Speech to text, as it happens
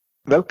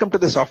Welcome to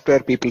the Software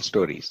People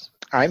Stories.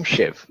 I'm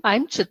Shiv.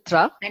 I'm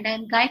Chitra, And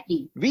I'm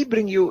Gayatri. We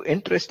bring you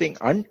interesting,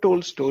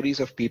 untold stories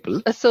of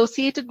people.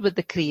 associated with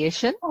the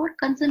creation Or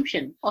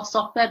consumption of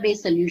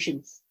software-based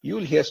solutions.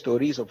 You'll hear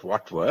stories of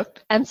what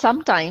worked. and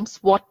sometimes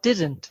what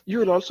didn't, You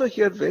will also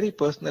hear very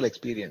personal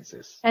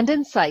experiences. and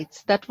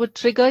insights that would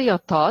trigger your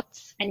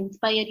thoughts. And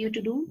inspire you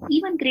to do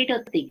even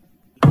greater things.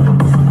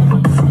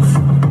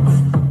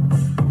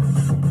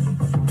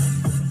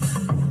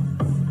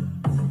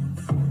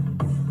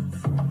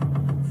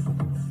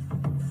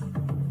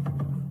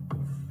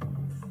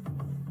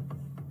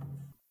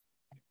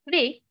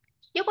 Today,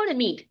 you're going to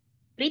meet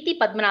Preeti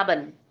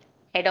Padmanabhan,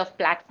 Head of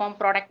Platform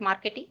Product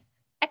Marketing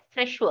at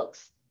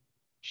Freshworks.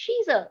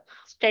 She's a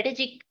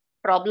strategic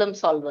problem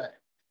solver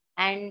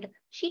and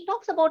she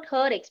talks about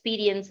her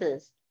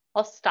experiences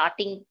of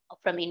starting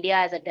from India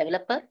as a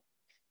developer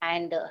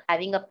and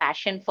having a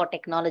passion for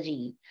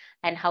technology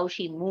and how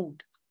she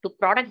moved to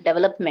product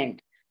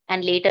development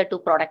and later to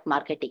product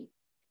marketing.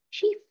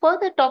 She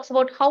further talks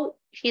about how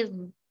she's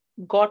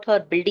got her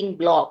building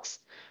blocks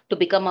to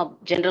become a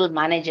general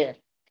manager.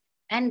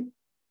 And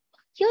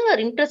here are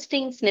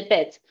interesting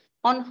snippets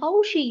on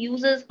how she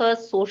uses her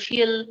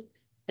social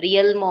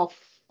realm of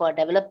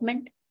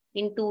development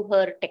into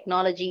her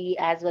technology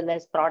as well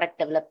as product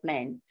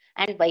development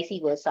and vice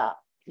versa.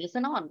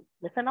 Listen on,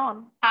 listen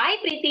on. Hi,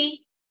 Preeti.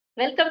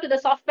 Welcome to the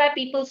Software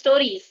People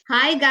Stories.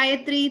 Hi,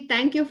 Gayatri.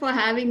 Thank you for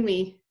having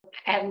me.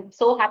 I'm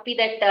so happy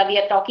that we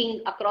are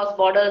talking across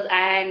borders.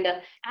 And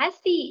as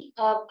we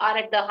are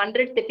at the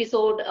 100th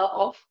episode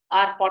of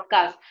our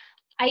podcast,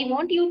 I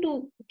want you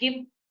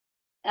to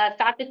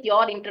start with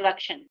your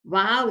introduction.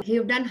 Wow,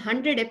 you've done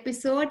 100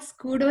 episodes.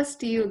 Kudos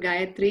to you,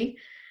 Gayatri.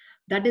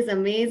 That is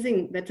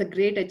amazing. That's a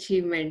great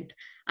achievement.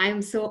 I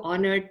am so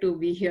honored to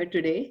be here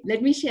today.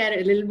 Let me share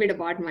a little bit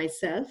about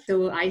myself.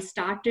 So, I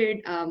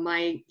started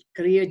my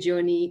career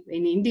journey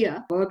in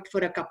India, worked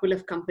for a couple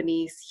of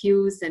companies,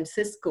 Hughes and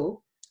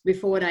Cisco,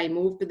 before I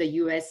moved to the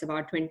US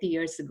about 20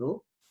 years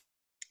ago.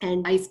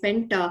 And I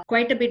spent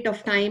quite a bit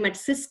of time at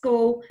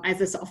Cisco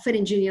as a software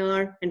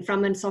engineer. And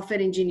from a software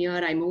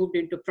engineer, I moved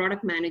into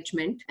product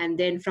management. And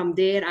then from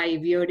there, I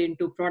veered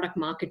into product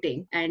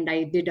marketing. And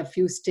I did a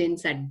few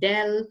stints at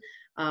Dell.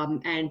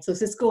 And so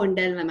Cisco and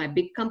Dell were my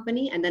big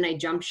company. And then I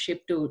jumped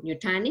ship to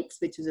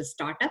Nutanix, which is a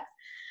startup,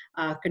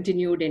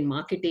 continued in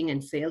marketing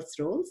and sales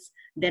roles.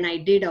 Then I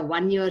did a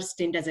 1-year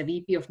stint as a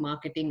VP of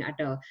marketing at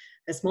a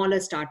smaller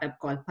startup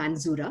called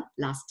Panzura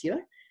last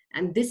year.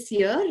 And this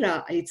year,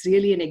 it's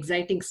really an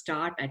exciting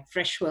start at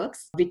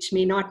Freshworks, which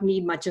may not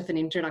need much of an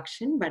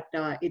introduction, but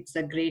it's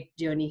a great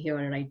journey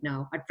here right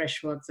now at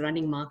Freshworks,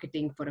 running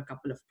marketing for a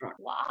couple of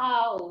products.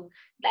 Wow,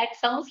 that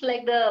sounds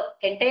like the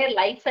entire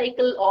life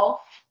cycle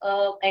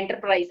of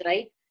enterprise,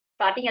 right?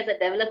 Starting as a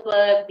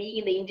developer, being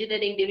in the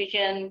engineering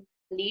division,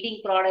 leading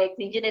products,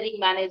 engineering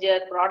manager,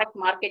 product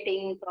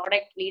marketing,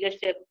 product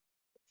leadership.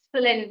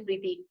 Excellent,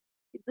 Preeti.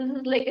 This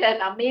is like an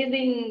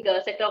amazing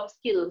set of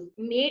skills.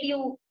 Made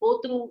you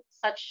go through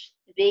such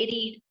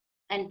varied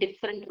and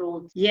different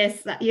roles.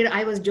 Yes,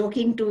 I was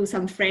joking to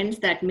some friends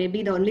that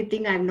maybe the only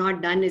thing I've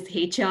not done is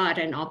HR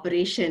and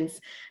operations.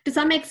 To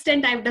some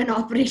extent, I've done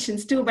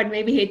operations too, but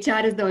maybe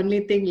HR is the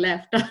only thing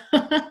left.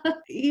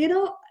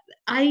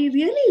 I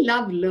really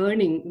love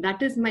learning.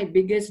 That is my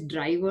biggest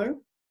driver.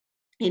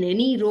 In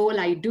any role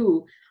I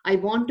do, I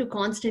want to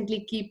constantly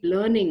keep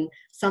learning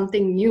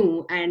something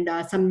new and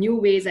some new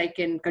ways I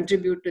can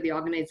contribute to the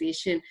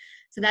organization.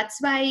 So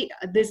that's why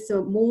this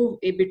move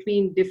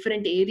between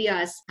different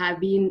areas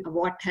have been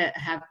what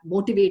have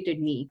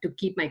motivated me to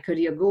keep my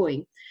career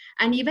going.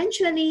 And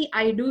eventually,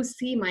 I do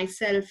see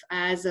myself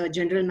as a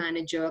general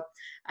manager,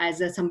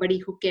 as somebody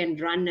who can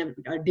run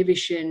a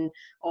division,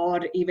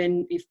 or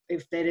even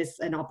if there is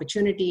an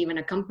opportunity, even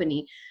a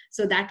company.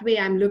 So that way,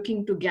 I'm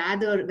looking to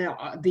gather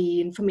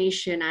the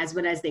information as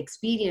well as the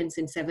experience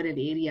in several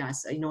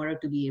areas in order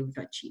to be able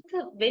to achieve. It's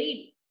a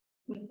very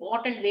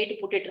important way to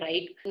put it,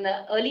 right? In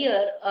the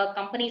earlier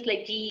companies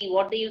like GE,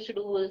 what they used to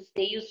do is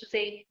they used to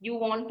say, you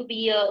want to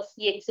be a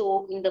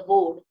CXO in the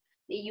board,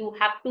 you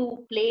have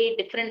to play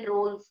different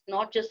roles,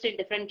 not just in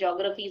different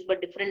geographies,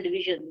 but different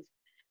divisions.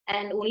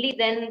 And only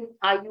then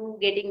are you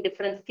getting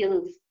different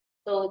skills.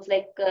 So it's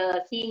like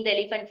seeing the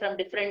elephant from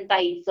different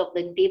sides of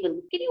the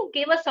table. Can you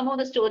give us some of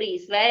the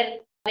stories where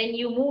when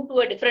you move to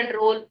a different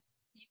role,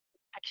 you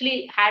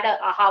actually had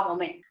a aha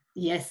moment?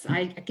 Yes,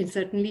 I can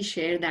certainly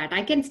share that.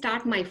 I can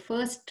start my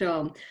first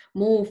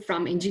move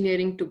from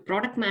engineering to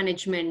product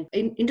management.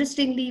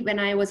 Interestingly, when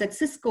I was at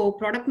Cisco,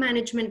 product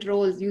management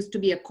roles used to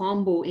be a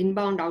combo,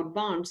 inbound,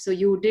 outbound. So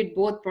you did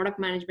both product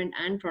management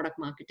and product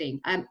marketing.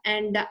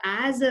 And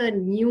as a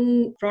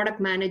new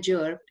product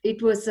manager,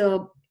 it was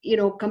a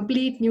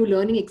complete new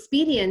learning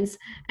experience.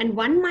 And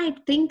one might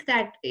think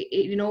that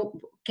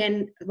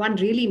can one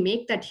really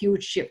make that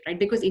huge shift, right?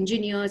 Because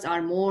engineers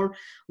are more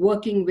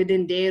working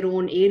within their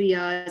own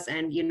areas,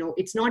 and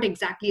it's not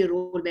exactly a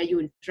role where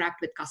you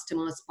interact with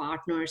customers,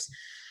 partners.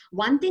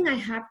 One thing I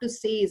have to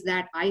say is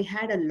that I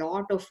had a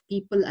lot of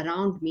people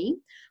around me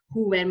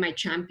who were my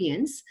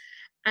champions,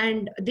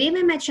 And they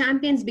were my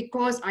champions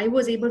because I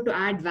was able to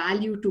add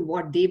value to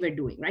what they were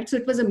doing, right? So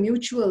it was a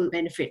mutual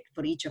benefit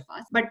for each of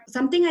us. But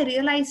something I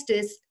realized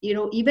is,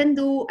 even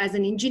though as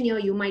an engineer,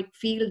 you might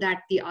feel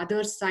that the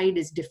other side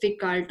is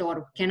difficult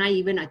or can I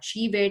even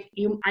achieve it?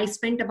 I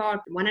spent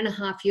about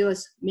 1.5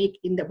 years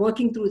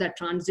working through that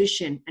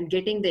transition and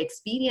getting the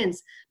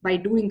experience by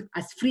doing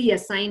as free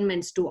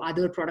assignments to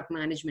other product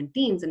management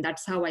teams. And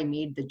that's how I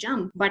made the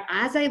jump. But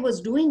as I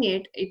was doing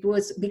it, it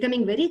was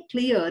becoming very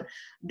clear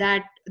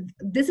that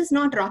this is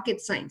not rocket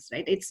science,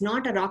 right? It's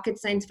not a rocket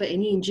science for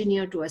any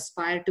engineer to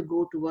aspire to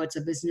go towards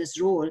a business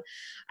role.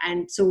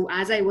 And so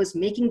as I was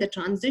making the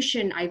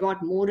transition, I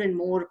got more and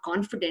more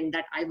confident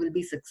that I will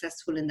be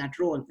successful in that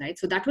role, right?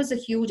 So that was a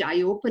huge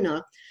eye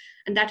opener.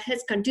 And that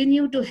has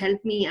continued to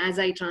help me as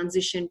I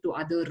transition to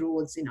other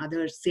roles in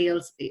other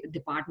sales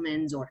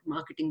departments or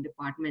marketing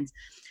departments.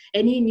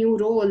 Any new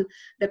role,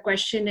 the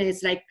question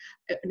is like,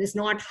 it's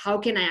not how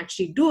can I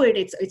actually do it?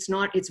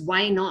 It's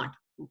why not?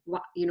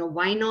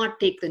 Why not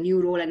take the new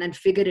role and then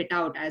figure it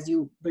out as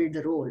you build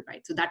the role,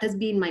 right? So that has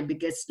been my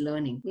biggest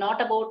learning.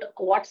 Not about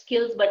what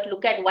skills, but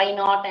look at why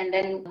not and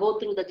then go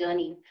through the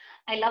journey.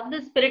 I love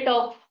the spirit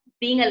of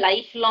being a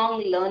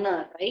lifelong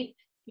learner, right?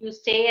 You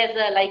stay as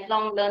a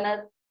lifelong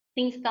learner,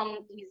 things come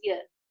easier.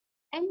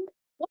 And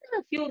what are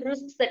the few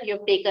risks that you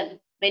have taken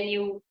when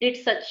you did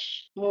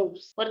such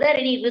moves? Were there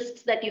any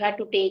risks that you had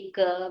to take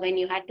when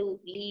you had to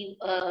leave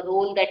a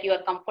role that you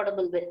are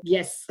comfortable with?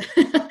 Yes.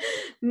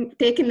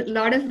 Taken a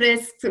lot of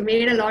risks,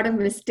 made a lot of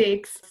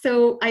mistakes.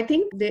 So I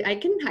think I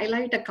can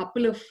highlight a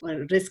couple of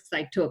risks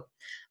I took.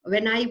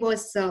 When I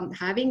was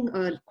having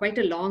quite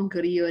a long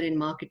career in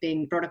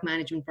marketing, product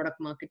management, product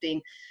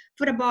marketing,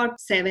 for about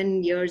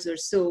 7 years or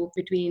so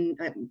between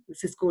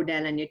Cisco,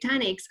 Dell, and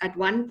Nutanix, at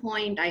one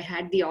point I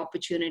had the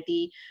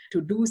opportunity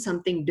to do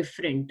something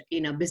different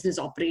in a business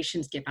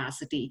operations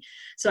capacity.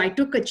 So I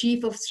took a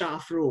chief of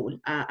staff role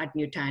at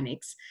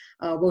Nutanix,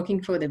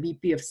 working for the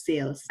VP of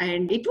sales.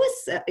 And it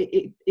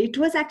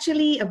was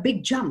actually a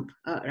big jump,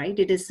 right?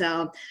 It is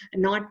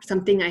not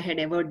something I had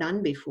ever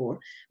done before,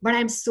 but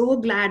I'm so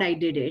glad I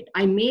did it.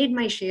 I made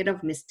my share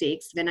of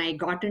mistakes. When I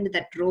got into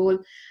that role,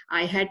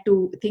 I had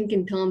to think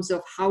in terms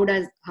of how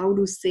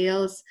do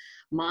sales,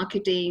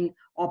 marketing,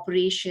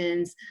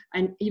 operations,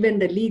 and even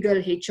the legal,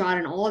 HR,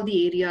 and all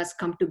the areas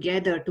come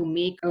together to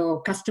make a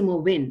customer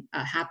win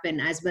happen,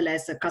 as well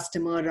as a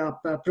customer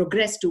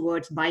progress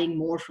towards buying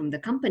more from the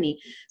company.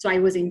 So I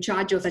was in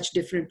charge of such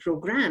different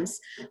programs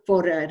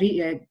for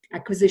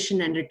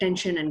acquisition and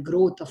retention and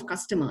growth of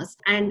customers.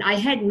 And I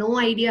had no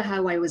idea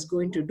how I was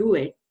going to do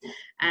it.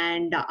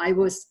 And I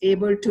was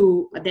able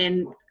to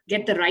then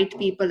get the right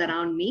people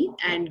around me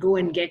and go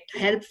and get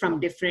help from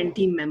different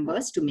team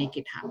members to make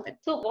it happen.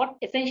 So what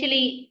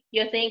essentially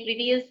you're saying,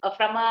 Preeti, is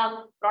from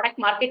a product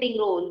marketing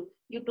role,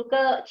 you took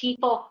a chief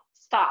of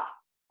staff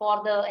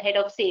for the head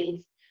of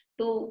sales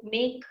to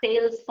make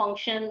sales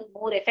function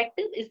more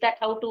effective. Is that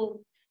how to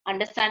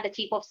understand the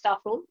chief of staff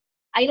role?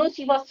 I know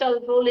chief of staff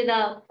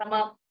role from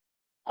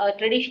a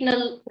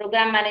traditional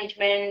program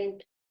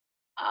management,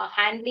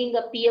 handling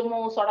a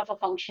PMO sort of a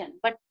function,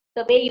 but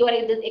the way you are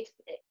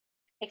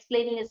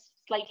explaining is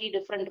slightly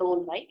different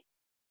role, right?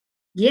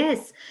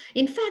 Yes.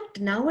 In fact,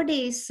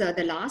 nowadays,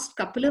 the last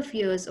couple of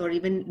years, or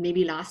even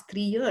maybe last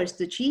 3 years,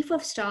 the chief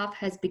of staff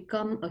has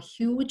become a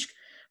huge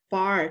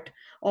part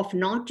of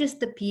not just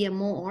the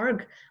PMO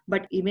org,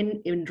 but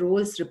even in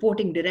roles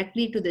reporting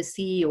directly to the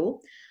CEO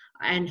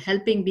and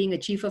helping being a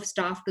chief of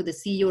staff to the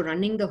CEO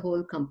running the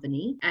whole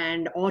company,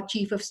 and or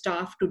chief of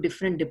staff to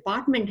different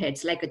department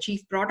heads, like a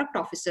chief product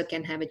officer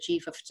can have a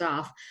chief of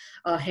staff,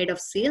 a head of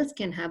sales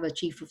can have a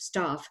chief of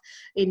staff.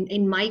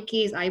 In my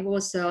case, I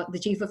was the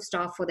chief of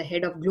staff for the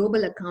head of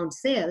global account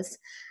sales,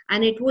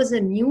 and it was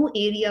a new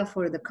area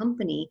for the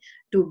company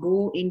to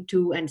go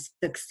into and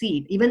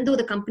succeed. Even though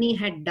the company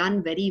had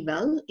done very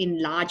well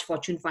in large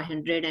Fortune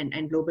 500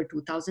 and Global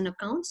 2000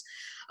 accounts,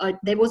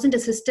 there wasn't a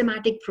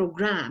systematic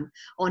program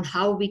on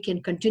how we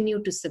can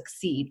continue to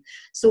succeed.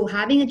 So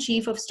having a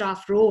chief of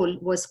staff role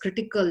was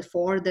critical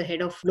for the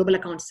head of global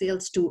account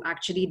sales to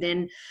actually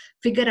then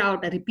figure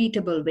out a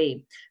repeatable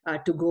way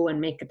to go and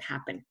make it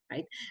happen,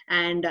 right?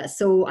 And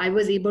so I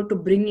was able to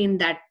bring in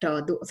that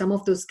some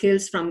of those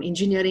skills from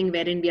engineering,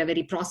 wherein we are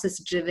very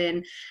process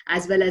driven,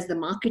 as well as the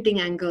marketing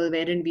angle,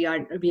 wherein we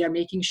are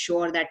making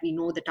sure that we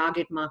know the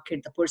target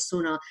market, the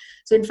persona.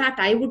 So in fact,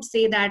 I would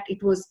say that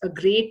it was a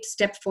great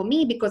step for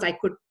me because I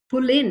could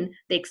pull in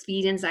the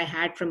experience I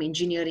had from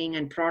engineering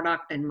and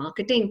product and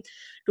marketing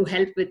to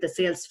help with the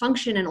sales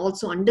function and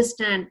also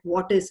understand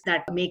what is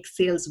that makes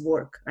sales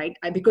work, right?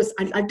 Because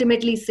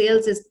ultimately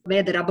sales is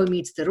where the rubber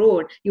meets the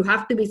road. You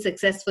have to be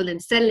successful in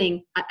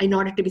selling in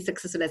order to be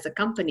successful as a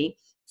company.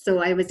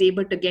 So I was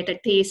able to get a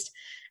taste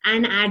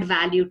and add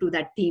value to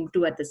that team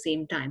too at the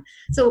same time.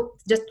 So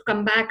just to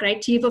come back, right,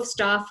 chief of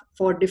staff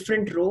for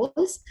different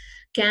roles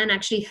can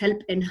actually help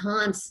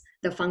enhance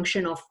the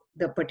function of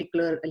the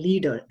particular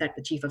leader that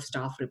the chief of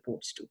staff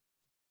reports to.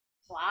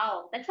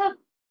 Wow, that's a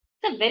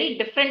very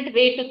different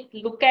way to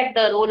look at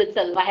the role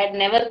itself. I had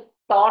never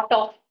thought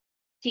of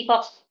chief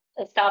of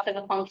staff as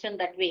a function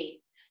that way.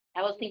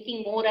 I was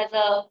thinking more as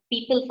a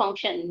people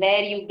function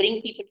where you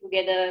bring people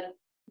together,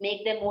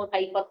 make them more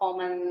high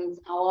performance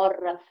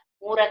or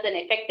more as an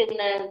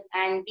effectiveness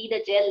and be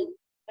the gel.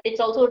 But it's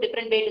also a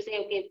different way to say,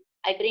 okay,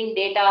 I bring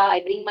data,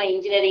 I bring my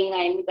engineering,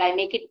 I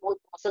make it more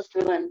process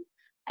driven.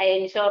 I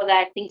ensure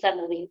that things are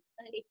moving.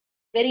 It's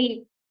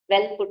very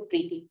well put,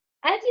 Preeti.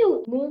 As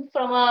you move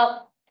from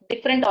a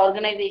different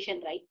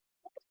organization, right?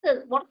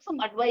 What are some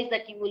advice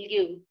that you will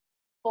give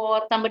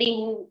for somebody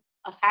who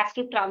has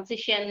to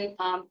transition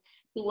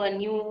to a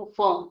new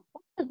firm?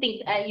 What do you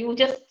think? You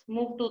just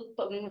moved to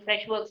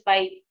Freshworks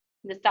by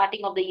the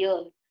starting of the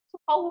year. So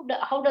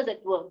how does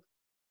it work?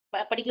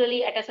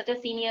 Particularly at such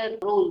a senior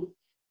role,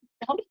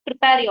 how do you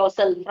prepare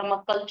yourself from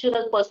a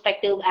cultural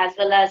perspective as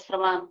well as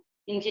from an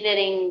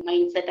engineering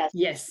mindset?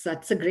 Yes,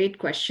 that's a great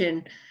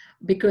question,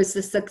 because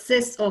the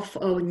success of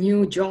a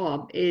new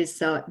job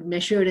is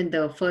measured in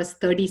the first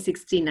 30,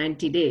 60,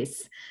 90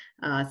 days.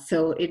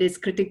 So it is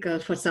critical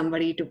for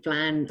somebody to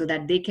plan so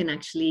that they can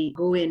actually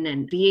go in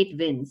and create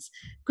wins,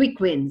 quick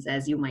wins,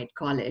 as you might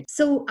call it.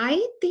 So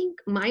I think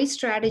my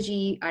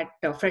strategy at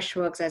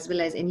Freshworks, as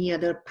well as any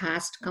other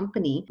past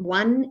company,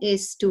 one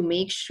is to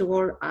make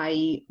sure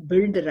I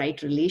build the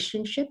right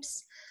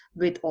relationships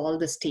with all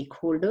the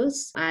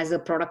stakeholders. As a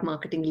product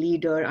marketing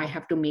leader, I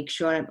have to make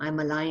sure I'm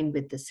aligned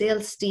with the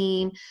sales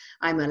team,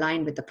 I'm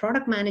aligned with the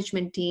product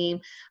management team.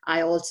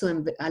 I also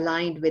am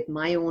aligned with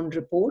my own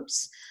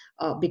reports.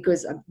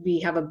 Because we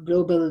have a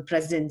global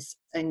presence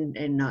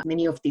in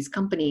many of these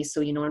companies. So,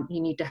 you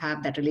need to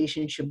have that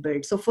relationship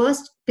built. So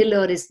first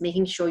pillar is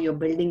making sure you're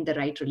building the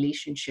right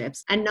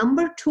relationships. And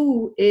number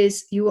two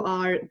is you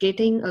are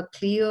getting a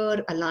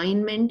clear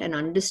alignment and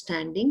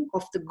understanding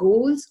of the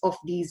goals of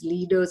these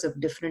leaders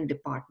of different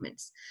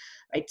departments.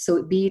 Right?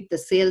 So be it the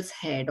sales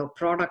head or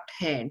product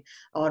head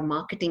or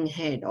marketing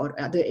head or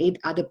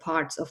other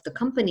parts of the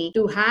company,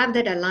 to have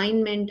that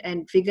alignment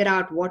and figure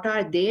out what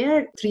are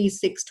their 3,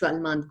 6,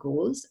 12-month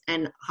goals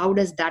and how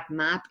does that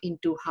map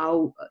into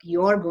how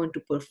you're going to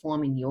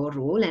perform in your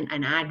role and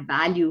add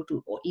value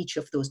to each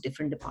of those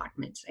different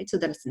departments. Right? So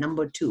that's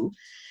number two.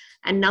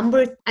 And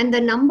the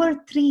number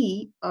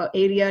three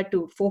area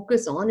to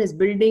focus on is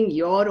building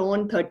your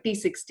own 30,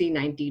 60,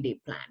 90-day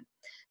plan.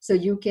 So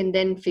you can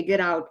then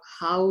figure out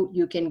how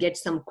you can get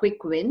some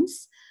quick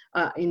wins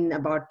in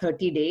about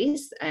 30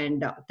 days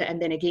and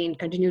then again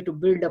continue to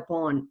build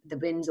upon the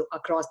wins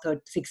across 30,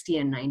 60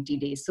 and 90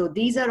 days. So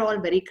these are all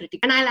very critical.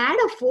 And I'll add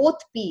a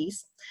fourth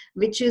piece,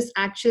 which is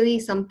actually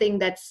something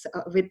that's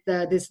with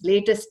this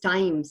latest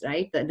times,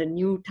 right? The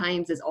new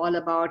times is all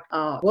about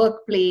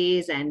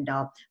workplace and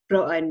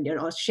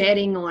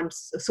sharing on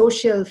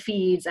social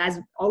feeds as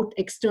out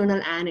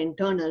external and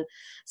internal.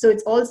 So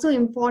it's also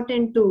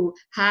important to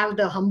have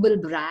the humble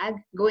brag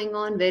going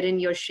on, wherein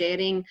you're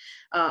sharing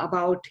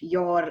about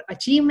your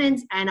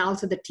achievements and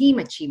also the team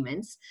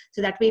achievements,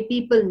 so that way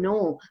people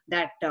know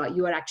that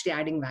you are actually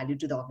adding value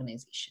to the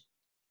organization.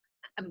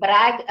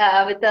 Brag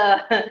with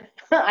the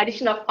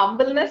addition of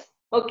humbleness.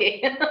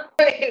 Okay,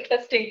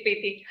 interesting,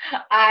 Preeti.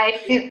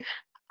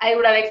 I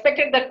would have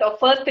expected that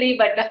first three,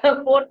 but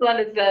the fourth one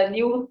is a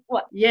new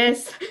one.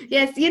 Yes.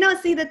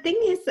 See, the thing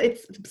is,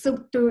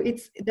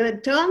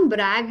 the term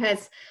brag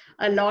has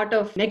a lot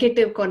of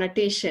negative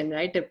connotation,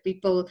 right? If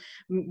people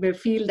will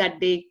feel that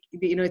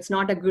it's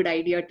not a good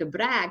idea to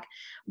brag.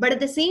 But at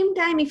the same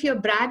time, if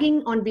you're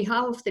bragging on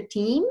behalf of the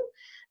team,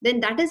 then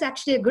that is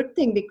actually a good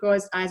thing,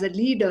 because as a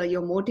leader,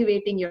 you're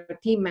motivating your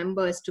team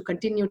members to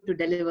continue to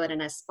deliver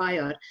and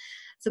aspire.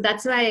 So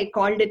that's why I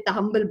called it the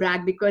humble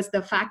brag, because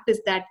the fact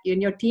is that when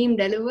your team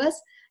delivers,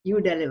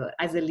 you deliver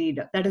as a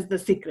leader. That is the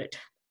secret.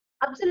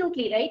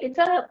 Absolutely, right? It's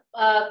a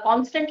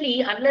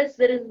constantly, unless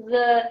there is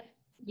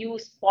you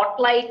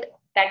spotlight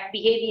that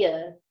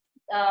behavior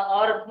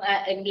or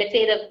let's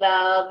say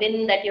the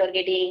win that you're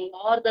getting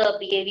or the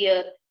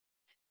behavior,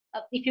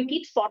 if you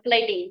keep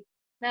spotlighting,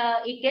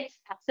 it gets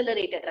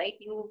accelerated, right?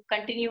 You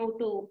continue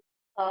to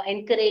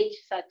encourage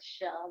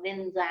such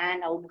wins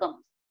and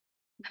outcomes.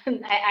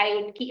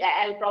 I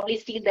would probably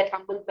steal that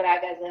humble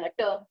brag as a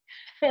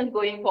term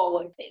going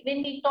forward.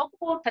 When we talk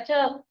about such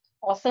a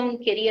awesome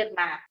career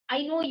map,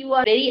 I know you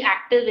are very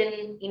active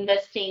in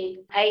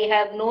investing. I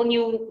have known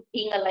you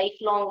being a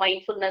lifelong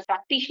mindfulness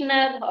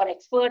practitioner or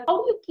expert.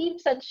 How do you keep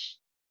such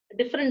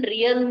different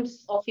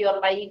realms of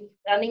your life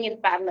running in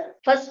parallel?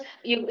 First,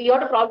 you ought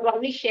to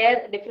probably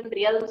share different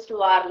realms to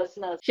our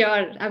listeners.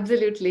 Sure,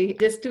 absolutely.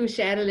 Just to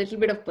share a little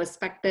bit of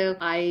perspective,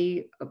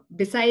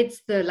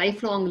 besides the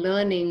lifelong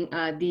learning,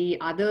 the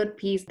other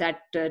piece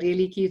that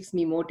really keeps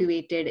me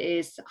motivated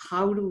is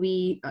how do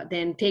we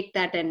then take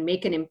that and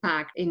make an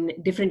impact in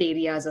different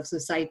areas of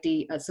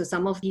society. So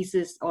some of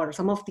pieces or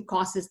some of the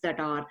causes that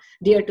are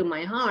dear to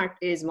my heart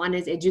is one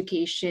is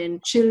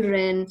education,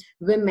 children,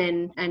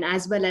 women, and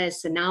as well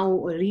as now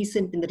now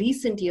in the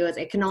recent years,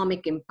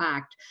 economic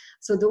impact.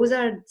 So those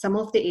are some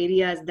of the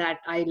areas that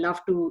I love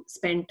to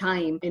spend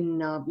time in,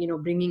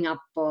 bringing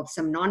up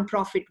some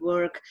nonprofit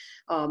work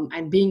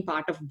and being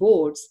part of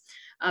boards.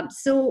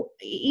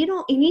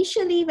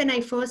 Initially when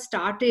I first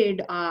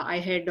started, I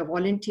had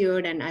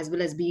volunteered and as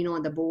well as been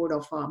on the board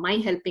of My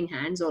Helping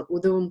Hands, or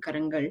Udhavam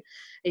Karangal,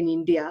 in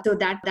India. So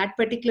that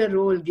particular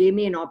role gave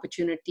me an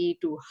opportunity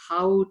to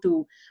how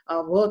to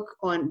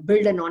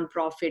build a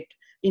nonprofit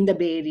in the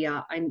Bay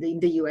Area and in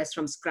the US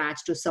from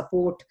scratch to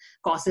support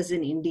causes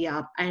in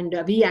India. And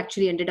we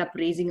actually ended up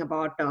raising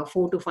about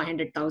 $400,000 to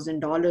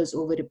 $500,000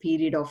 over a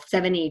period of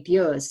 7-8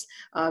 years,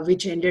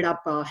 which ended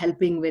up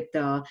helping with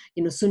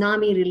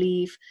tsunami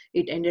relief.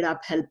 It ended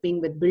up helping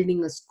with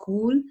building a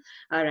school.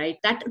 Right,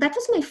 that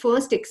was my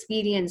first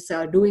experience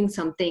doing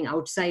something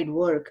outside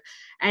work.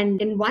 And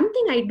one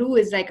thing I do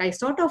is I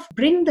sort of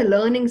bring the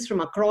learnings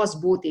from across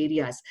both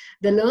areas.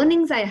 The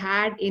learnings I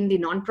had in the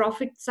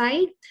nonprofit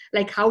side,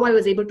 like how I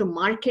was able to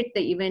market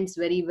the events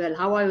very well,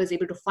 how I was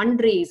able to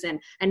fundraise and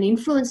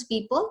influence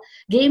people,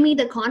 gave me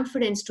the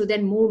confidence to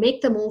then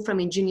make the move from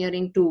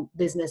engineering to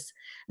business,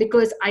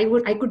 because I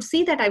could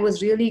see that I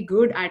was really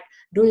good at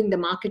doing the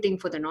marketing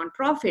for the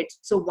nonprofits.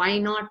 So why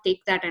not take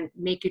that and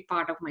make it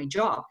part of my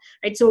job,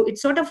 right? So it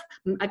sort of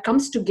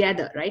comes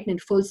together, right, in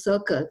full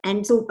circle.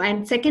 And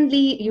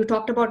secondly, you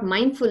talked about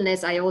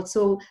mindfulness. I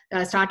also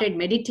started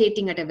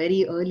meditating at a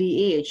very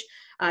early age.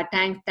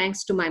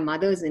 Thanks to my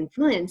mother's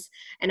influence.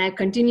 And I've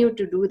continued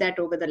to do that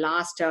over the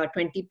last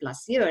 20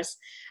 plus years.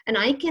 And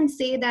I can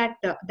say that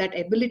that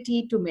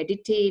ability to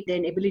meditate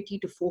and ability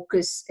to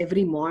focus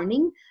every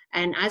morning,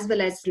 and as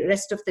well as the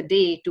rest of the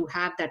day to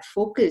have that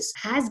focus,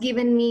 has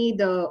given me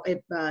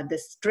the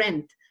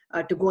strength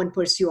to go and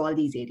pursue all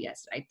these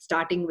areas, right?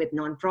 Starting with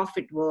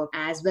nonprofit work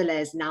as well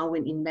as now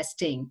in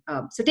investing.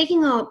 So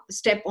taking a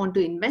step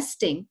onto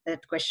investing,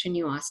 that question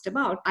you asked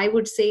about, I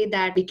would say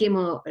that became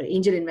an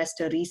angel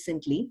investor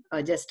recently,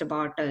 just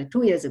about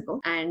 2 years ago,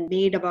 and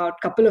made about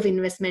a couple of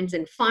investments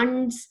in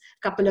funds,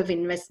 couple of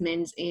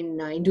investments in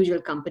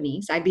individual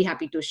companies. I'd be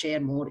happy to share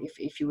more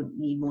if you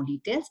need more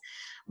details.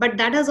 But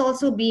that has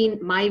also been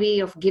my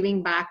way of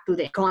giving back to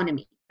the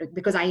economy,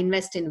 because I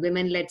invest in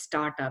women-led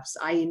startups.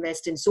 I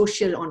invest in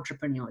social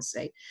entrepreneurs,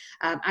 right?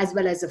 As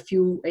well as a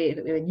few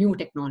new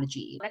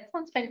technology. That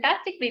sounds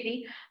fantastic,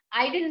 Preeti.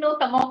 I didn't know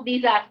some of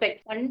these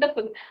aspects.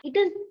 Wonderful. It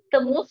is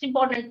the most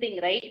important thing,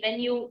 right? When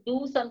you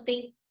do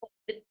something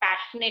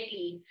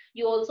passionately,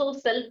 you also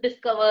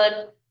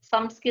self-discover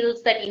some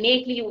skills that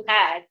innately you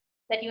had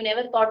that you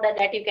never thought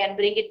that you can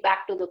bring it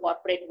back to the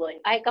corporate world.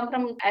 I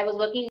was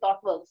working in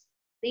ThoughtWorks.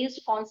 They used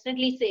to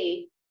constantly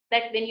say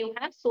that when you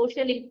have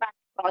social impact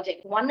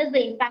project, one is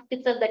the impact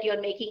itself that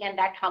you're making, and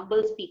that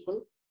humbles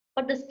people.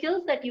 But the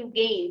skills that you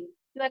gain,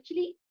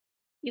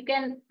 you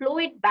can flow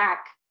it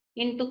back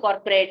into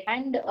corporate.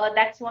 And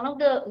that's one of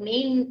the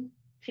main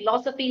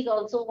philosophies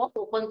also of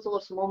open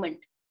source movement.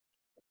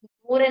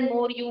 More and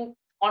more you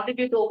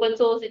contribute to open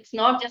source, it's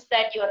not just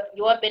that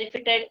you are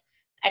benefited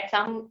at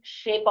some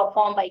shape or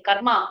form by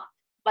karma,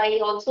 by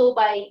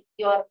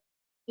your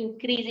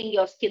increasing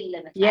your skill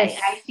level. Yes.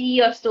 I see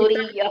your story.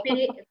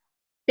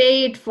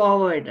 Pay it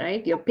forward,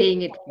 right? You're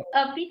paying it forward.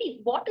 Preeti,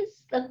 what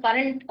is the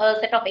current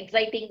set of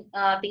exciting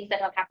things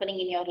that are happening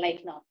in your life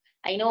now?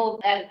 I know,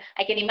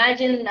 I can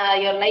imagine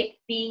your life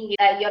being,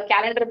 your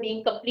calendar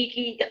being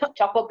completely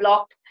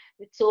chock-a-blocked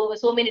with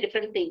so many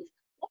different things.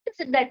 What is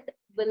it that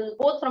will,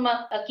 both from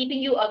keeping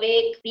you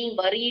awake, being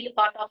worried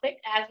part of it,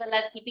 as well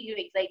as keeping you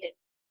excited?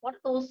 What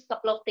are those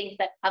couple of things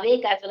that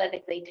awake as well as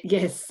excited?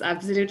 Yes,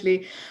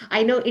 absolutely.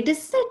 I know it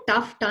is a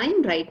tough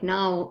time right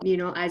now,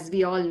 as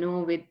we all know,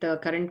 with the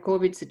current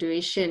COVID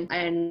situation,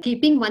 and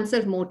keeping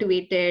oneself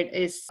motivated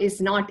is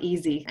not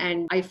easy.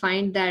 And I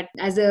find that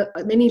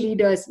many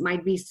leaders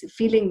might be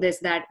feeling this,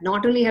 that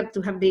not only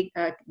they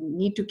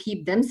need to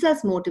keep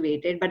themselves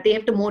motivated, but they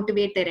have to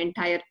motivate their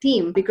entire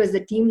team, because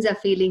the teams are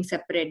feeling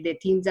separate. Their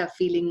teams are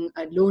feeling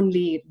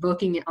lonely,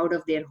 working out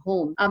of their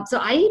home. So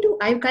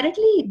I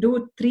currently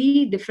do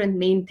three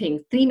main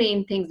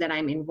things that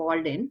I'm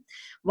involved in.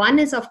 One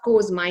is, of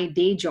course, my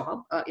day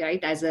job,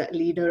 right, as a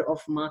leader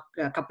of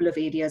a couple of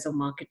areas of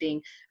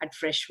marketing at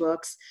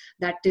Freshworks.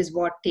 That is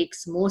what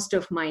takes most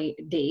of my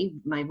day,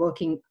 my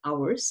working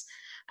hours.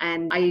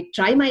 And I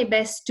try my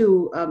best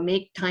to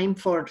make time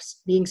for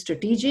being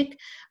strategic,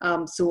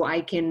 so I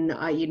can,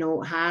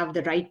 have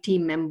the right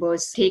team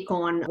members take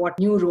on what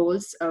new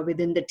roles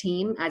within the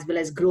team, as well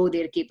as grow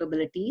their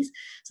capabilities.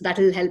 So that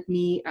will help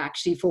me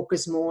actually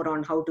focus more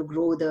on how to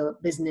grow the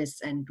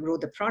business and grow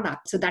the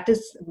product. So that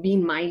has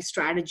been my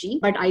strategy strategy,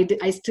 but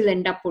I still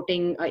end up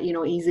putting,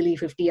 easily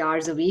 50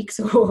 hours a week.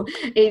 So,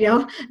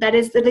 that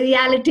is the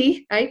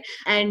reality, right?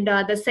 And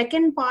the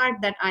second part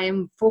that I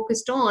am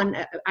focused on,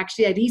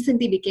 actually, I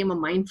recently became a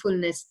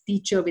mindfulness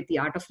teacher with the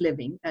Art of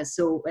Living.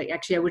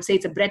 Actually, I would say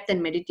it's a breath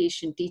and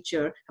meditation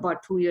teacher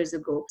about 2 years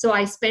ago. So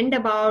I spend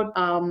about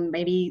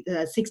maybe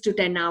 6 to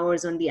 10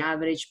 hours on the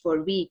average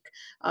per week.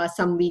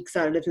 Some weeks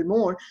are a little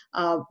more,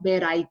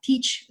 where I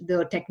teach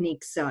the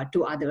techniques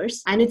to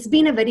others. And it's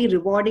been a very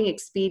rewarding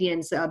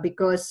experience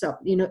because,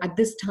 at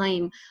this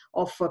time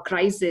of a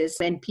crisis,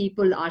 when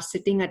people are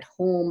sitting at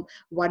home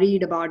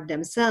worried about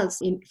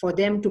themselves, for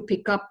them to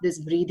pick up this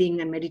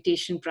breathing and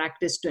meditation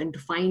practice and to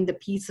find the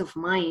peace of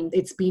mind,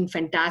 it's been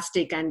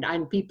fantastic.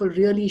 And people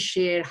really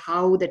share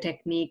how the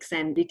techniques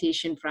and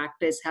meditation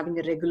practice, having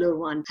a regular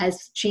one,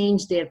 has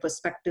changed their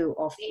perspective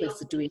of the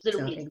situation.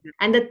 Absolutely.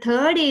 And the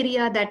third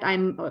area that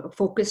I'm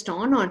focused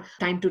on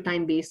time to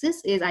time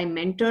basis is I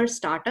mentor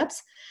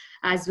startups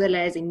as well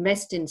as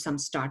invest in some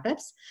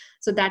startups.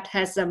 So that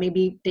has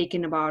maybe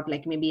taken about,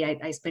 maybe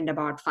I spend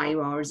about 5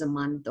 hours a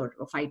month or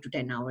 5 to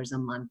 10 hours a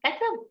month.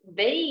 That's a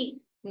very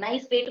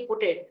nice way to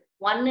put it.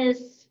 One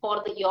is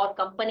for your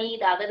company,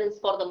 the other is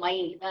for the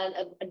mind,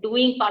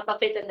 doing part of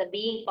it and the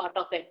being part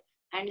of it,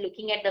 and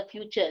looking at the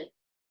future.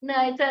 No,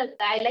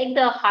 I like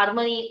the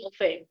harmony of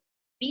it.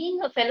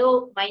 Being a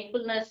fellow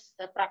mindfulness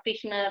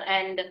practitioner,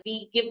 and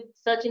we give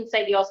Search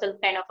Inside Yourself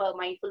kind of a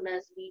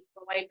mindfulness. We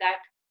provide that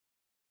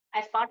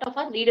as part of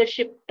our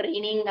leadership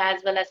training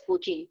as well as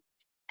coaching.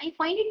 I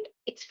find it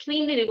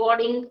extremely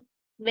rewarding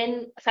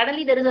when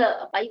suddenly there is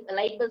a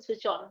light bulb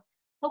switch on.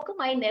 How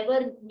come I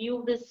never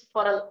knew this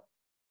forever?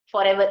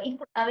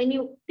 When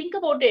you think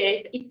about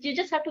it, you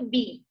just have to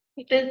be.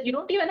 You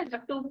don't even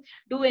have to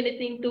do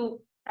anything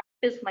to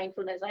practice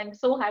mindfulness. I'm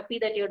so happy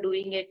that you're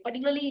doing it,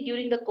 particularly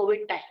during the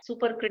COVID time.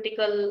 Super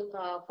critical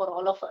for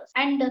all of us.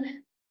 And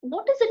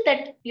what is it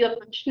that you're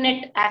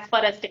passionate as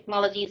far as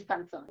technology is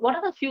concerned? What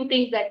are the few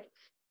things that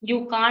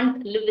you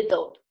can't live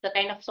without, the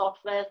kind of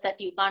software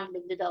that you can't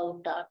live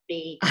without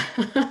today?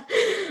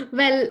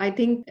 Well, I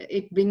think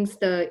it brings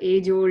the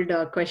age-old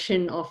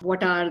question of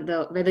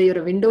whether you're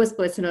a Windows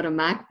person or a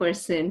Mac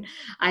person.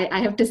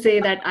 I have to say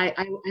that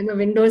I'm a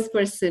Windows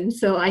person,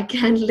 so I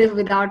can't live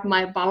without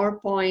my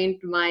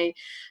PowerPoint, my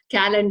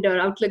calendar,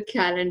 Outlook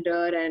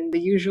calendar, and the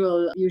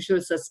usual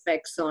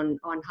suspects on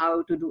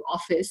how to do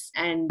Office.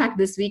 And back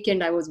this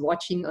weekend, I was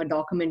watching a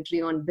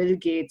documentary on Bill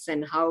Gates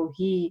and how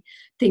he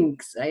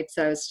thinks, right?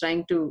 So I was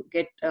trying to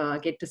get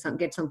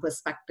some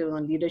perspective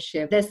on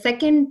leadership. The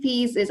second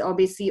piece is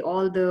obviously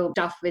all the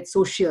stuff with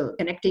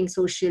connecting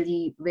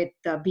socially with,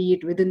 be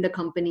it within the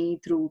company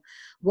through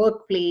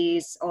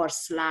Workplace or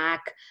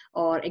Slack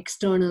or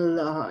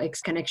external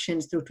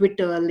connections through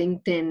Twitter,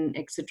 LinkedIn,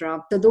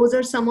 etc. So those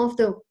are some of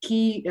the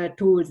key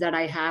tools that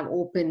I have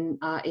open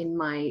in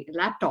my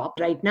laptop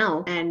right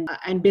now.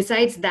 And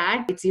besides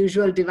that, it's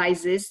usual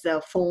devices,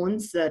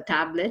 phones,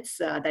 tablets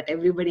that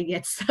everybody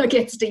gets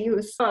to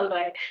use. All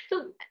right.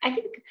 So I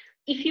think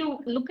if you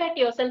look at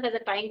yourself as a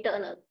time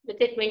turner, let's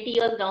say 20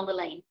 years down the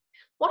line,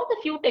 what are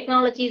the few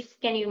technologies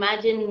can you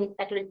imagine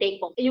that will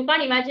take off? You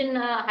can't imagine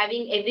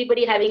having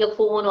everybody having a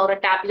phone or a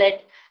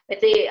tablet,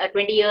 let's say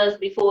 20 years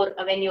before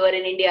when you were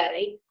in India,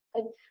 right?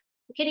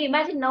 Can you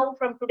imagine now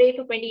from today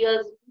to 20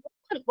 years?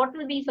 What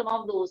will be some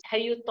of those?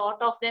 Have you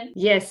thought of them?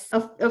 Yes,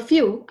 a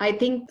few. I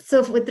think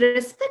so. With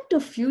respect to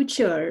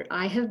future,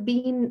 I have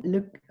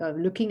been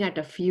looking at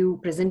a few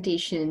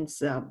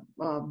presentations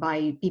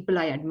by people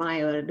I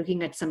admire,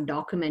 looking at some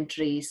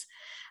documentaries,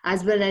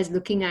 as well as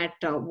looking at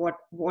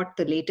what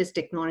the latest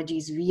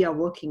technologies we are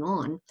working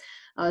on.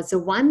 So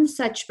one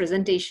such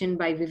presentation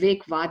by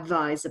Vivek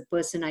Vadva is a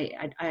person I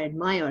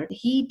admire.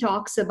 He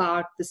talks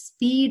about the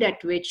speed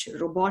at which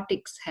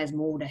robotics has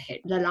moved ahead.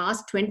 The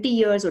last 20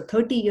 years or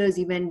 30 years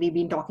even, we've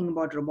been talking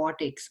about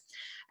robotics.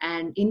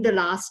 And in the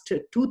last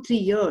 2-3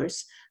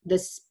 years, the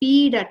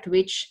speed at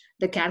which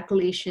the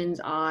calculations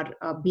are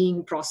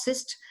being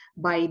processed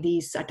by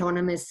these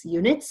autonomous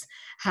units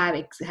have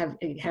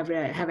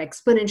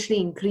exponentially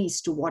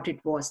increased to what it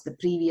was the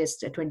previous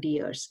 20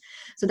 years.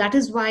 So that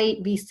is why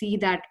we see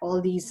that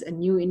all these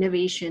new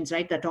innovations,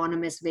 right? The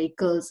autonomous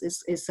vehicles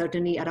is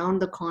certainly around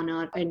the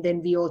corner. And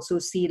then we also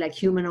see like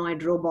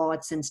humanoid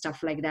robots and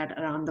stuff like that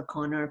around the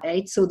corner,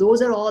 right? So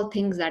those are all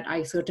things that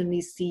I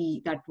certainly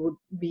see that would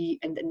be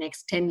in the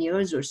next 10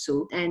 years or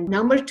so. And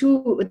number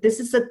two, this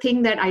is a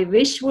thing that I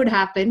wish would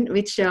happen,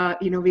 which,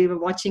 we were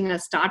watching a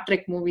Star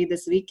Trek movie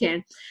this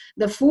weekend,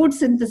 the food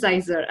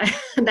synthesizer.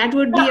 That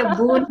would be a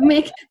boon.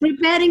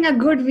 Preparing a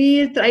good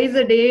meal thrice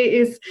a day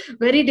is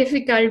very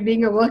difficult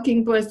being a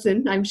working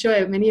person. I'm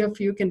sure many of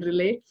you can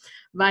relate.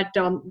 But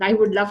I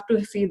would love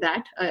to see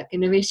that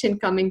innovation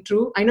coming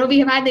true. I know we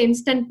have had the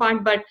instant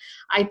part, but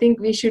I think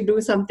we should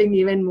do something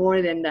even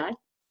more than that.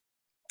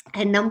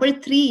 And number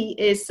three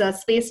is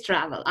space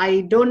travel.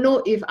 I don't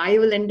know if I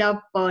will end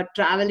up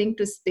traveling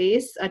to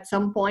space at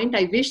some point.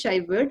 I wish I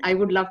would. I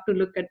would love to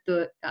look at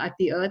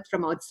the Earth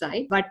from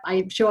outside. But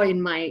I'm sure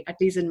at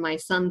least in my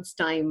son's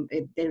time,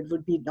 there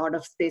would be a lot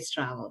of space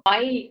travel.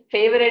 My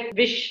favorite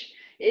wish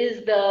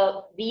is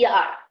the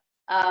VR.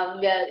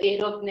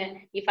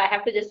 If I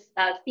have to just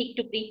speak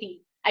to Preeti,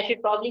 I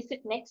should probably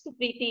sit next to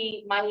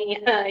Preeti. My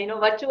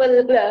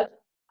virtual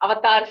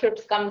avatar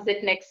should come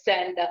sit next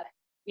and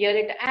hear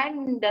it.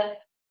 And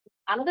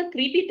another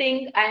creepy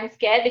thing I'm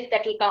scared if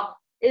that will come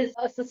is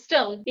a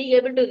system being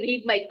able to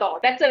read my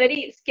thought. That's a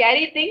very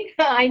scary thing.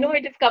 I know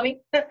it is coming,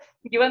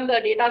 given the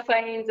data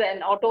science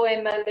and auto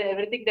ML and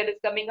everything that is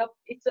coming up.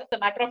 It's a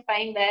matter of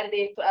time where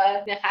they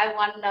have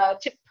one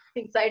chip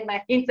inside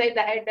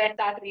the head and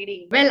start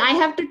reading. Well, I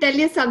have to tell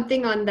you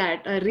something on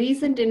that. A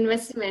recent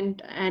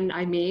investment and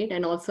I made,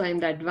 and also I'm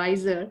the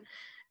advisor,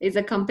 is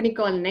a company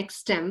called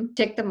NextStem.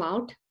 Check them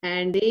out.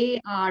 And they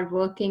are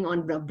working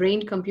on the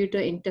brain computer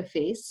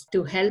interface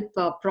to help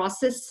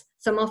process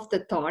some of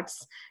the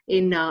thoughts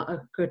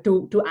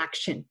to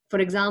action. For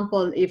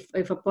example, if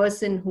a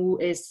person who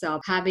is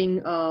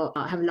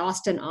have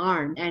lost an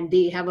arm and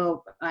they have a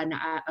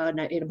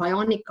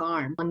bionic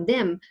arm on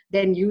them,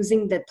 then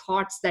using the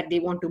thoughts that they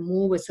want to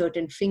move a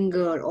certain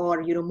finger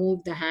or move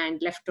the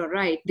hand left or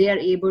right, they are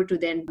able to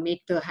then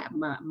make the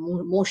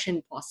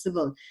motion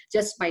possible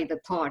just by the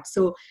thought.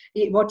 So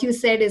what you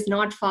said is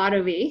not far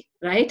away,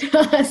 right?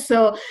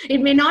 So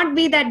it may not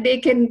be that they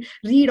can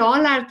read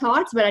all our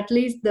thoughts, but at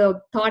least the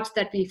thoughts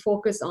that we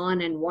focus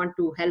on and want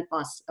to help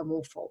us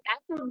move forward.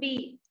 That would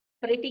be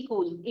pretty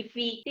cool.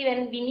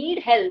 When we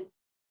need help,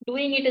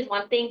 doing it is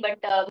one thing, but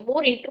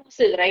more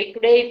intrusive, right?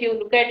 Today, if you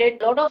look at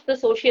it, a lot of the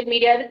social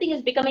media, everything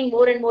is becoming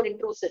more and more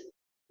intrusive.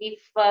 If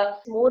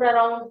more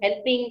around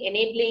helping,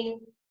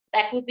 enabling,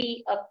 that would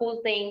be a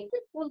cool thing. The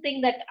cool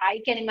thing that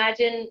I can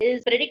imagine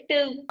is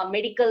predictive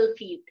medical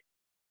field.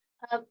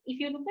 If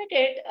you look at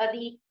it,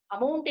 the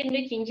amount in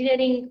which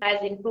engineering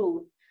has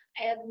improved,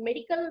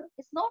 medical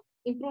is not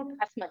improved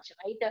as much,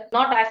 right?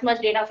 Not as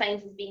much data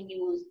science is being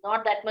used,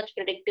 not that much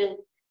predictive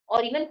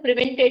or even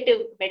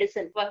preventative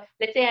medicine. Well,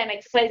 let's say I'm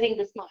exercising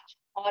this much,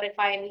 or if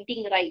I'm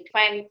eating right, if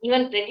I'm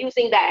even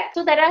reducing that.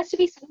 So there has to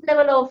be some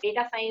level of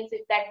data science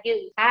that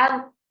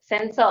have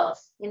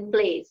sensors in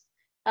place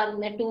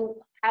to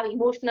have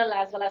emotional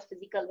as well as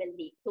physical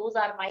well-being. Those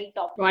are my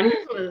top.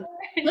 Wonderful.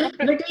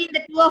 Between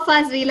the two of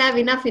us, we'll have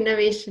enough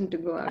innovation to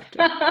go after.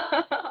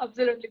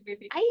 Absolutely,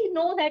 baby. I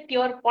know that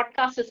your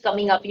podcast is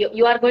coming up.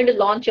 You are going to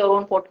launch your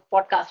own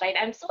podcast, right?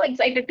 I'm so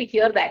excited to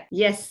hear that.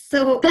 Yes.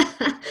 So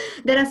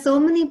there are so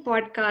many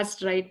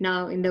podcasts right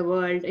now in the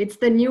world. It's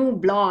the new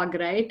blog,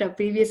 right?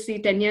 Previously,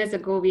 10 years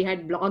ago, we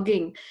had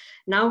blogging.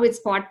 Now it's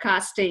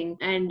podcasting.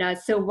 And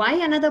so why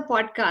another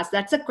podcast?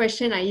 That's a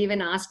question I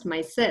even asked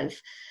myself.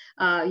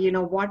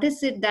 What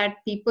is it that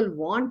people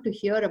want to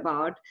hear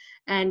about?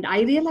 And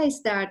I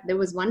realized that there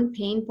was one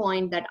pain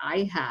point that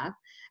I have,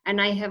 and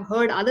I have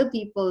heard other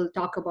people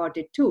talk about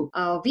it too.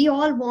 We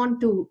all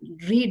want to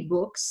read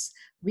books.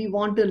 We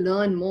want to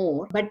learn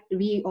more, but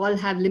we all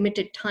have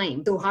limited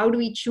time. So how do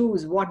we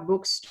choose what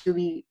books do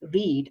we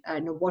read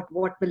and what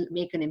will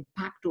make an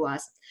impact to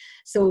us?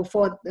 So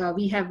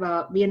we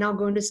are now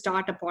going to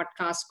start a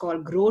podcast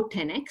called Grow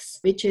 10X,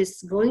 which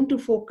is going to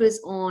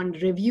focus on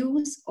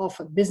reviews of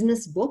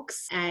business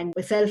books and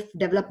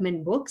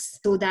self-development books,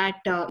 so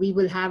that we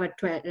will have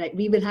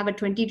a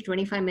 20 to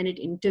 25 minute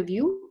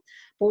interview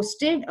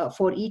posted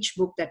for each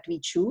book that we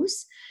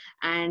choose.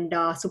 And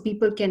so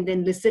people can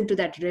then listen to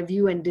that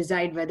review and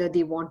decide whether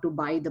they want to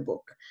buy the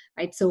book,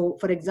 right? So,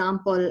 for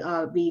example,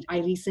 I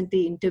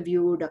recently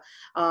interviewed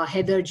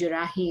Heather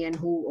Jerahian,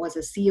 who was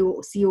a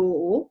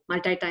COO,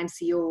 multi-time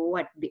COO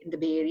in the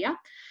Bay Area.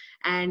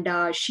 And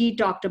she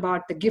talked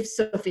about The Gifts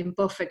of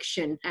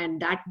Imperfection,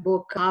 and that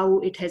book, how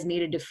it has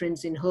made a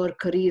difference in her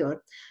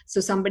career. So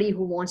somebody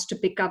who wants to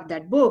pick up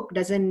that book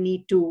doesn't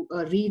need to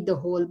read the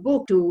whole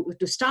book to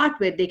start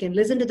with. They can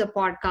listen to the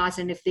podcast,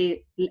 and if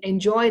they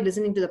enjoy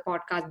listening to the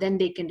podcast, then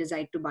they can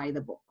decide to buy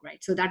the book,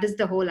 right? So that is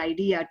the whole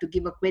idea, to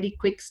give a very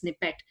quick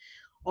snippet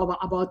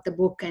about the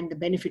book and the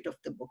benefit of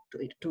the book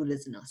to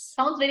listeners.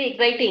 Sounds very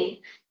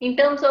exciting. In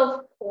terms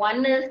of,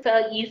 one is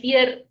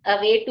easier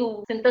way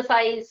to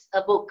synthesize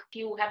a book. If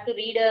you have to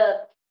read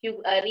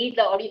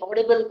the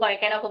audible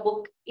kind of a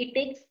book, it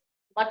takes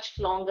much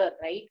longer,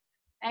 right?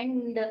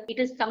 And it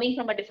is coming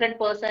from a different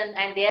person,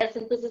 and their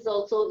synthesis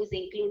also is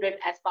included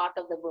as part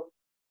of the book.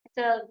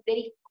 It's a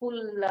very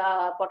cool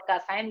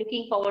podcast. I am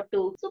looking forward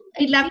to. So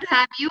we'd love to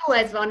have you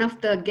as one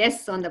of the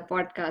guests on the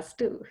podcast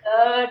too.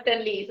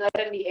 Certainly.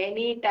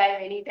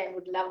 Anytime.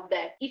 Would love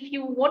that. If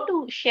you want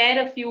to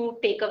share a few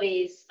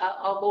takeaways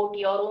about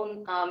your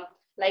own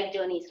life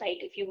journeys, right?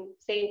 If you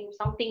say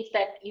some things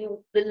that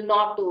you will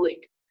not do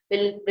it,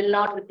 will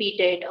not repeat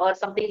it, or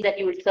some things that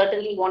you will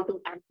certainly want to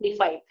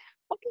amplify,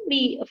 what will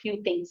be a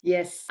few things?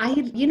 Yes.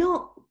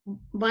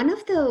 One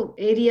of the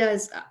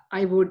areas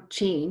I would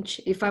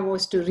change if I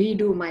was to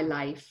redo my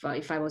life,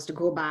 if I was to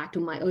go back to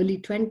my early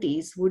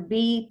 20s, would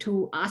be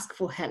to ask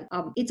for help.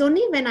 It's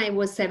only when I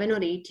was 7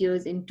 or 8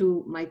 years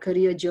into my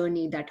career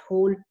journey, that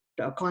whole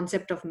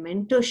concept of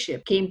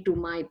mentorship came to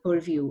my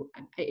purview.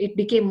 It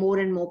became more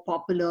and more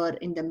popular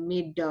in the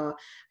mid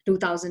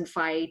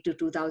 2005 to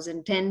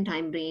 2010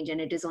 time range,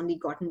 and it has only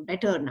gotten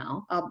better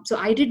now. So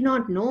I did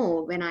not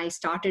know when I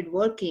started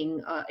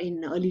working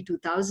in early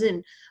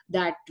 2000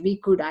 that we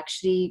could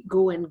actually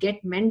go and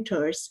get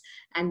mentors,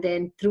 and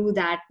then through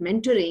that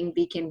mentoring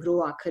we can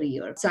grow our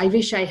career. So I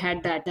wish I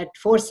had that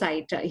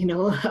foresight,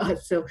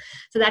 so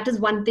that is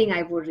one thing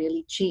I would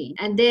really change.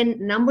 And then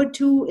number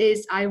two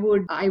is I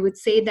would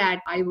say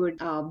that I would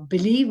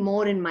believe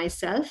more in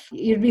myself.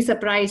 You'd be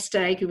surprised,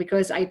 right?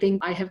 Because I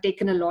think I have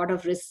taken a lot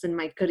of risks in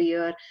my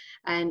career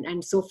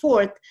and so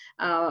forth.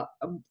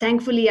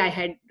 Thankfully, I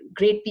had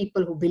great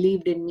people who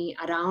believed in me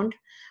around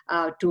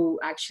to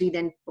actually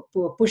then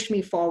push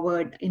me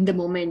forward in the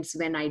moments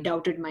when I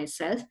doubted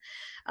myself.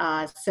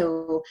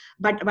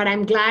 But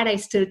I'm glad I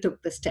still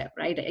took the step,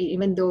 right?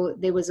 Even though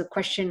there was a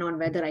question on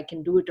whether I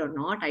can do it or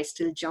not, I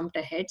still jumped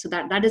ahead. So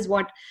that is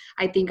what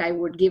I think I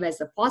would give as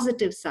a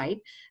positive side,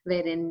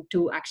 wherein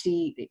to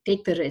actually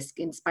take the risk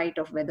in spite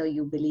of whether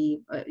you believe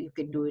you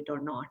can do it or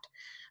not.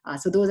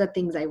 So those are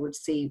things I would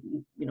say,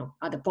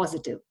 are the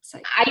positive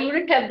side. I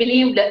wouldn't have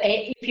believed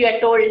if you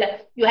had told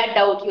you had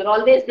doubt. You're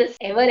always this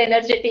ever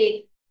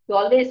energetic. You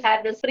always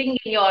had the spring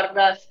in your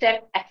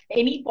step at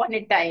any point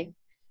in time.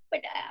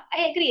 But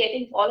I agree. I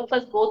think all of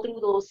us go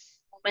through those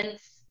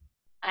moments,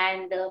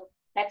 and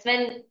that's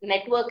when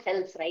network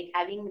helps, right?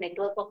 Having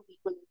network of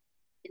people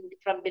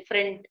from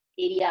different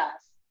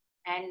areas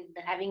and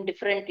having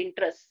different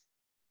interests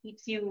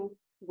keeps you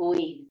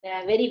going.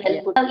 Very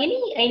well put.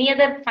 Any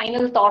other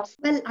final thoughts?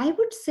 Well, I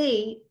would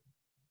say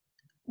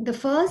the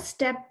first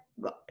step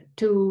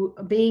to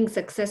being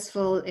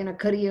successful in a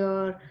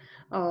career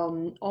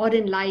or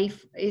in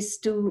life is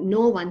to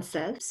know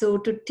oneself. So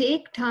to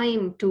take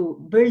time to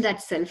build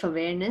that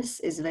self-awareness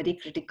is very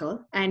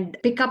critical, and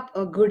pick up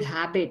a good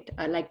habit,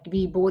 like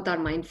we both are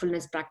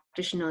mindfulness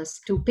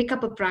practitioners. To pick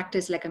up a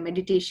practice like a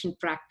meditation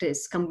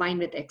practice combined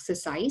with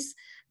exercise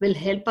will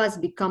help us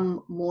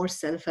become more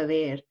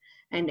self-aware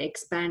and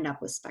expand our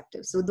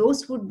perspective. So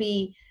those would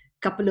be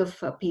a couple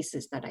of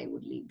pieces that I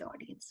would leave the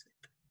audience with.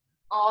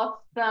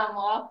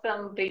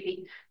 Awesome,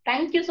 Preeti.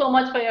 Thank you so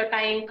much for your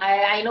time.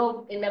 I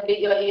know in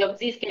your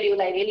busy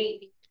schedule, I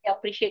really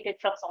appreciate it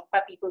from some of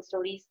our people's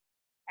stories.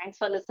 Thanks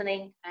for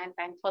listening, and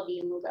thanks for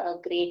being a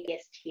great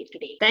guest here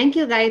today. Thank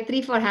you,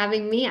 Gayatri, for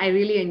having me. I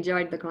really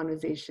enjoyed the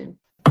conversation.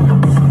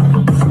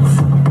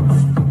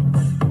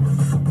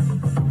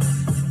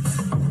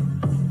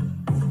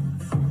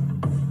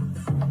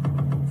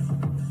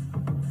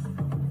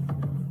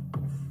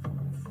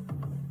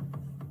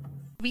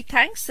 We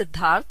thank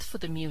Siddharth for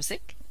the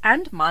music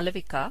and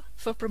Malavika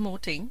for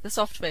promoting the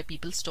Software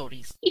People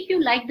stories. If you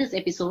like this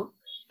episode,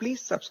 please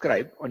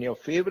subscribe on your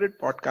favorite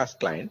podcast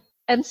client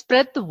and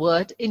spread the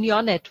word in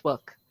your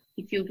network.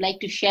 If you'd like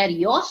to share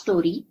your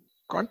story,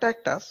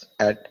 contact us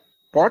at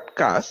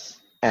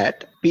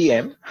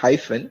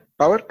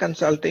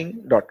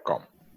podcasts@pm-powerconsulting.com.